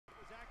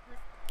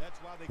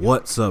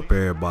What's up,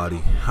 everybody?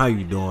 How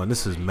you doing?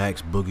 This is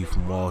MaxxBoogie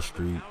from Wall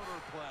Street.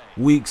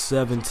 Week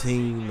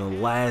 17, the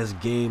last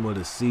game of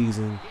the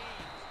season.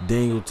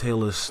 Daniel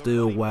Taylor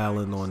still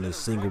wilding on this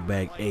single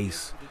back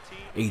ace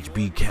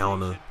HB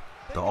counter.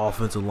 The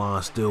offensive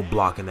line still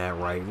blocking that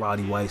right.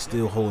 Roddy White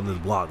still holding his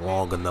block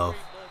long enough,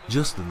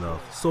 just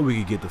enough, so we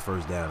could get the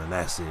first down, and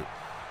that's it.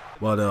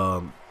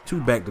 But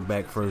two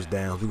back-to-back first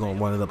downs. We're gonna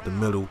run it up the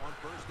middle,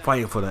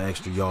 fighting for the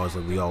extra yards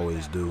like we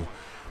always do.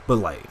 But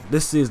like,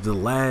 this is the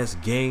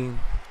last game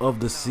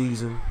of the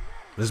season.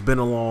 It's been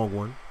a long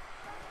one.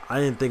 I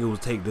didn't think it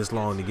would take this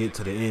long to get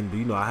to the end, but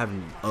you know, I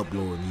haven't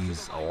uploaded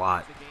these a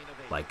lot.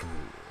 Like,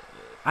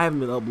 I haven't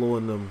been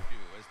uploading them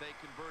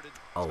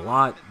a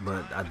lot,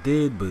 but I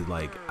did, but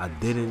like, I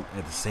didn't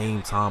at the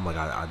same time. Like,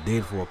 I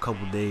did for a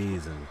couple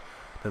days, and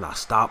then I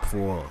stopped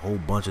for a whole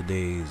bunch of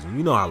days, and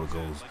you know how it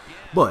goes.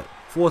 But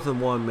 4th and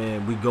 1,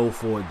 man, we go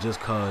for it just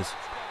cause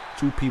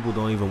two people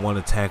don't even want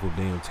to tackle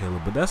Daniel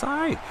Taylor, but that's all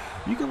right.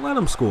 You can let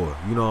him score.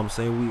 You know what I'm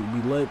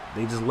saying?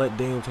 They just let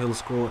Daniel Taylor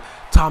score.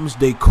 Thomas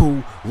Day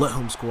Cool, let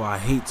him score. I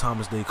hate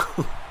Thomas Day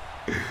Cool.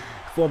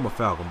 Former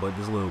Falcon, but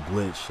this little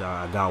glitch,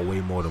 I got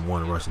way more than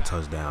one rushing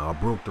touchdown. I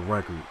broke the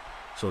record,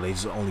 so they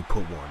just only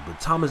put one.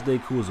 But Thomas Day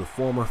Cool is a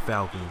former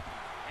Falcon,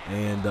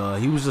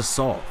 and he was just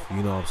soft.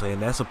 You know what I'm saying?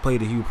 That's a play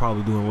that he would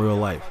probably do in real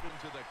life.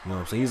 You know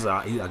what I'm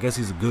saying? I guess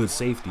he's a good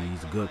safety.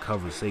 He's a good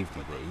coverage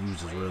safety, but he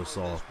was just real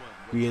soft.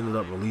 We ended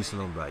up releasing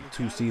him like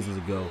 2 seasons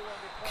ago.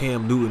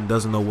 Cam Newton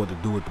doesn't know what to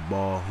do with the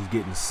ball. He's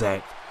getting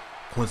sacked.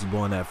 Quincy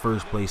Boy in that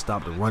first play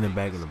stopped the running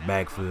back in the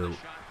backfield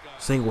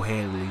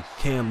single-handedly.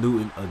 Cam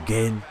Newton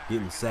again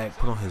getting sacked,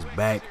 put on his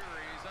back.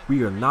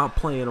 We are not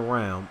playing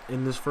around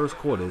in this first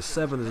quarter. It's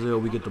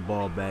 7-0. We get the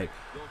ball back.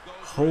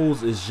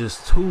 Holes is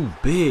just too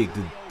big.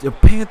 The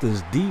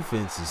Panthers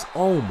defense is,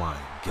 oh my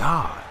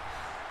God.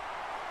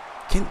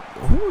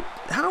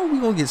 How are we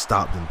gonna get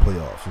stopped in the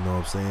playoffs? You know what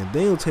I'm saying?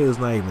 Daniel Taylor's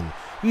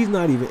he's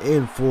not even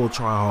in full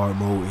try hard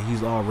mode,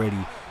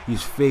 and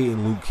he's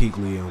fading Luke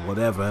Kuechly and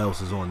whatever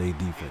else is on their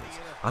defense.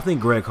 I think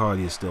Greg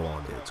Hardy is still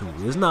on there too.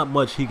 There's not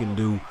much he can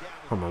do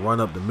from a run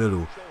up the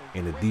middle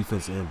and the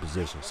defense in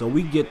position. So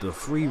we get the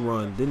free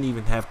run, didn't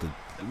even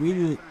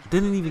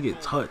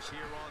get touched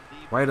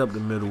right up the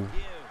middle,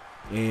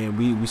 and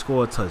we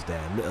score a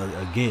touchdown.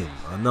 Again,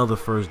 another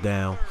first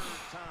down.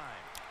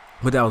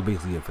 But that was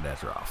basically it for that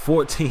drive.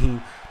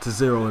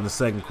 14-0 in the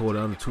second quarter,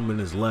 under 2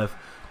 minutes left.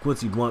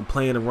 Quincy Blount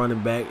playing the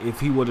running back. If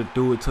he would have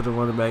threw it to the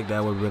running back,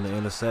 that would have been an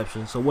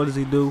interception. So what does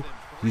he do?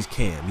 He's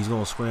Cam. He's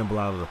going to scramble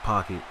out of the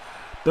pocket.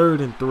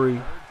 3rd and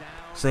 3,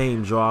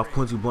 same drive.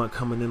 Quincy Blount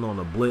coming in on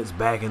the blitz,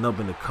 backing up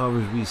in the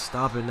coverage. We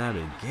stopping that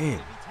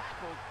again.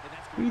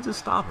 We just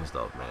stopping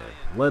stuff, man.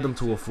 Led them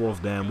to a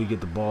 4th down. We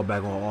get the ball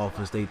back on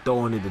offense. They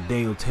throwing it to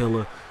Daniel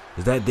Taylor.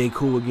 Is that day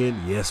cool again?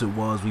 Yes, it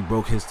was. We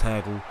broke his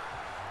tackle.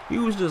 He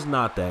was just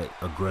not that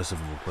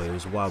aggressive of a player.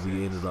 That's why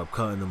we ended up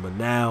cutting him. But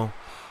now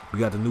we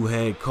got the new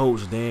head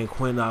coach, Dan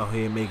Quinn, out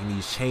here making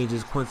these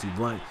changes. Quincy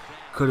Blount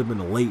could have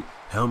been a late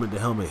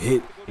helmet-to-helmet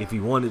hit if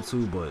he wanted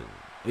to, but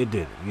it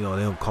didn't. You know,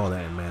 they don't call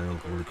that, man. They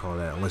don't really call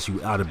that unless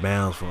you out of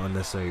bounds for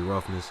unnecessary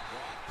roughness.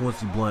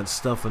 Quincy Blount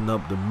stuffing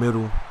up the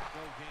middle,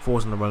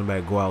 forcing the running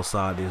back to go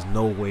outside. There's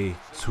no way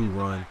to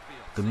run.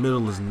 The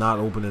middle is not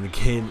opening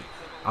again.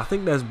 I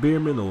think that's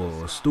Bierman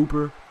or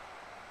Stupor.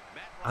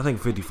 I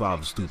think 55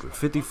 is stupid.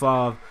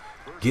 55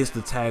 gets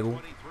the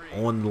tackle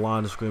on the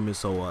line of scrimmage,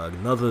 so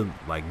another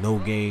no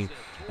gain.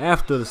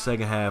 After the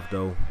second half,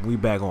 though, we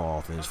back on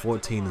offense,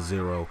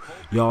 14-0.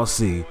 Y'all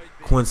see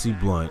Quincy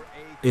Blount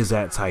is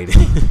at tight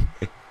end.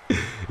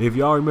 If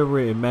y'all remember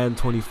it in Madden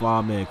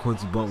 25, man,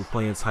 Quincy Blount was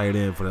playing tight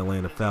end for the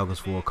Atlanta Falcons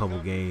for a couple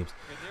games.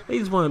 They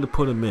just wanted to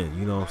put him in,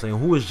 you know what I'm saying?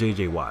 Who is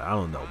J.J. Watt? I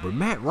don't know. But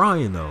Matt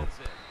Ryan, though,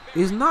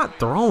 is not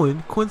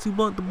throwing Quincy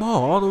Blount the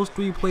ball. All those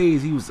 3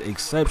 plays, he was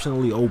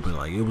exceptionally open.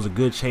 Like, it was a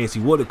good chance he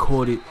would have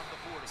caught it.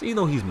 So, you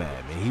know, he's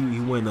mad, man. He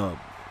went up,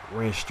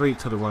 ran straight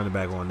to the running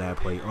back on that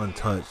play,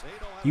 untouched.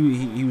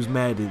 He was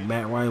mad that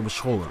Matt Ryan was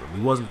trolling him.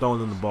 He wasn't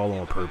throwing him the ball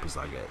on purpose,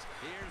 I guess.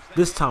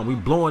 This time, we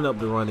blowing up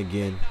the run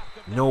again.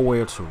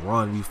 Nowhere to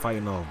run. We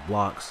fighting off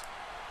blocks.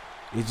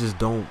 It just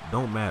don't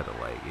matter.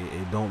 Like,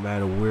 it don't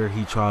matter where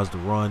he tries to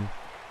run.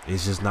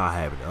 It's just not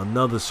happening.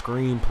 Another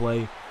screen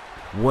play.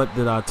 What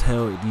did I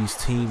tell these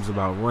teams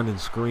about running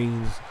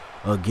screens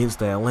against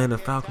the Atlanta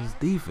Falcons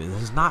defense?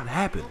 It's not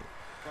happening.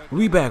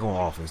 We back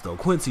on offense, though.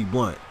 Quincy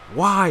Blount,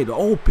 wide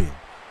open.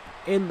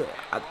 And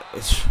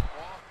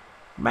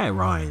Matt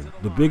Ryan,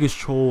 the biggest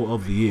troll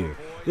of the year.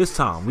 This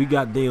time, we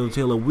got Daniel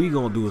Taylor. We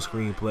going to do a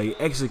screenplay.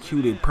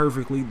 Executed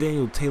perfectly.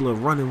 Daniel Taylor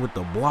running with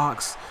the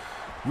blocks.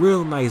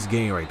 Real nice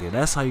game right there.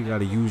 That's how you got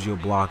to use your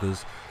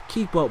blockers.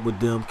 Keep up with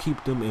them.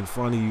 Keep them in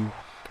front of you.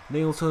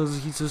 Daniel Taylor,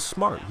 he's just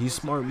smart. He's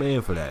a smart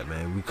man for that,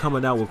 man. We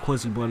coming out with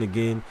Quincy Blount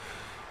again.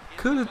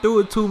 Could have threw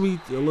it to me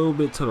a little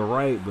bit to the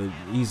right, but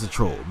he's a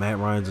troll. Matt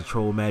Ryan's a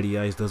troll. Matty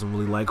Ice doesn't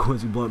really like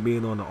Quincy Blount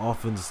being on the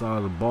offensive side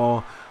of the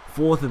ball.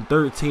 4th and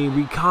 13.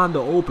 We kind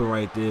of open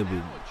right there,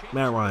 but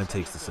Matt Ryan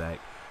takes the sack.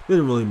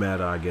 Didn't really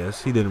matter, I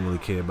guess. He didn't really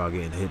care about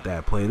getting hit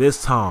that play.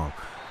 This time,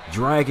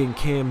 dragging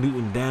Cam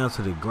Newton down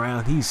to the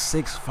ground. He's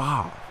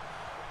 6'5",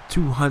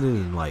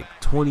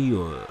 220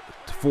 or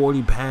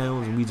 40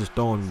 pounds, and we just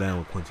throwing him down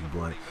with Quincy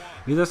Blount.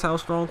 Because that's how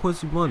strong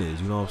Quincy Blount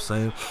is, you know what I'm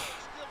saying?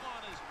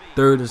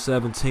 3rd and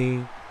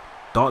 17.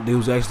 Thought they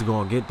was actually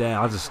going to get that.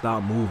 I just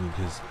stopped moving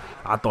because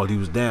I thought he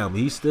was down,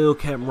 but he still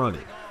kept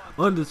running.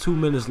 Under 2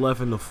 minutes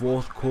left in the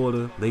 4th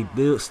quarter. They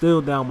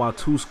still down by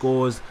 2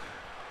 scores.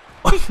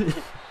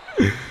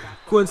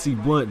 Quincy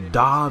Blount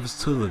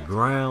dives to the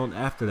ground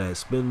after that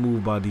spin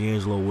move by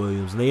D'Angelo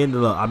Williams. And they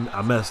ended up,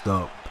 I messed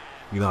up.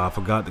 You know, I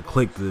forgot to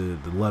click the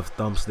left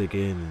thumbstick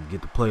in and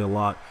get the play a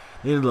lot.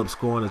 They ended up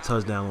scoring a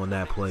touchdown on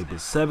that play. But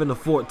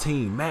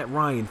 7-14, Matt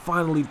Ryan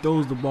finally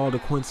throws the ball to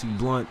Quincy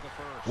Blount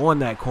on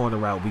that corner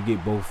route. We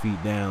get both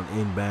feet down,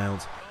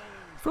 inbounds.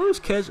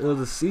 First catch of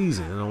the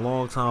season in a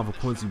long time for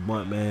Quincy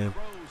Blount, man.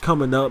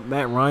 Coming up,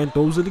 Matt Ryan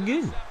throws it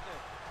again.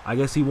 I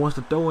guess he wants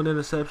to throw an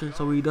interception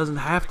so he doesn't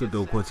have to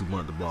throw Quincy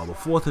Blount the ball. But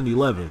 4th and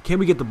 11, can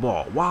we get the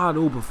ball wide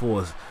open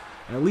for us?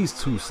 At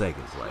least 2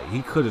 seconds. Like,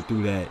 he could have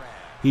threw that.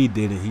 He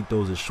didn't. He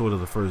throws it short of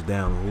the first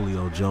down to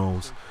Julio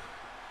Jones.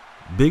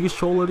 Biggest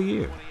troll of the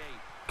year.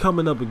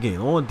 Coming up again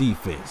on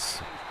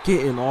defense.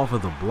 Getting off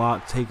of the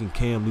block, taking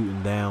Cam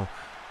Newton down.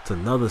 It's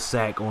another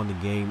sack on the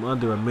game.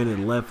 Under a minute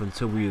left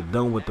until we are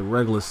done with the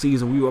regular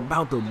season. We were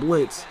about to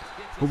blitz,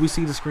 but we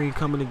see the screen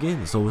coming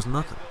again, so it's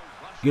nothing.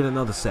 Get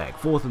another sack.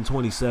 4th and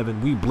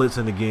 27. We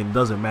blitzing again.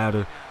 Doesn't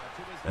matter.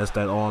 That's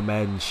that all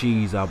Madden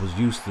cheese I was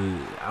used to.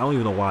 I don't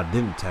even know why I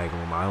didn't tackle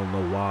him. I don't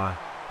know why.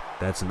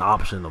 That's an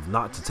option of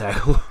not to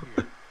tackle.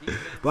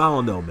 But I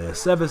don't know, man.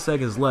 7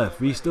 seconds left.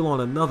 We still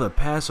on another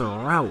passing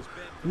route.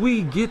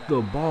 We get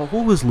the ball.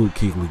 Who is Luke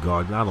Kuechly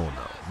guarding? I don't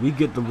know. We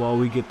get the ball.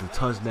 We get the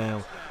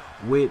touchdown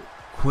with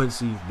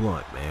Quincy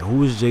Blount, man.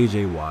 Who is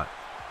J.J. Watt?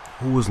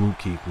 Who is Luke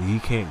Kuechly? He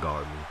can't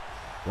guard me.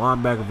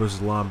 Linebacker versus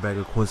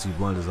linebacker. Quincy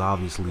Blount is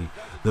obviously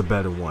the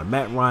better one.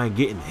 Matt Ryan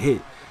getting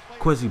hit.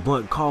 Quincy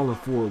Blount calling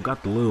for it.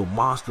 Got the little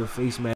monster face mask.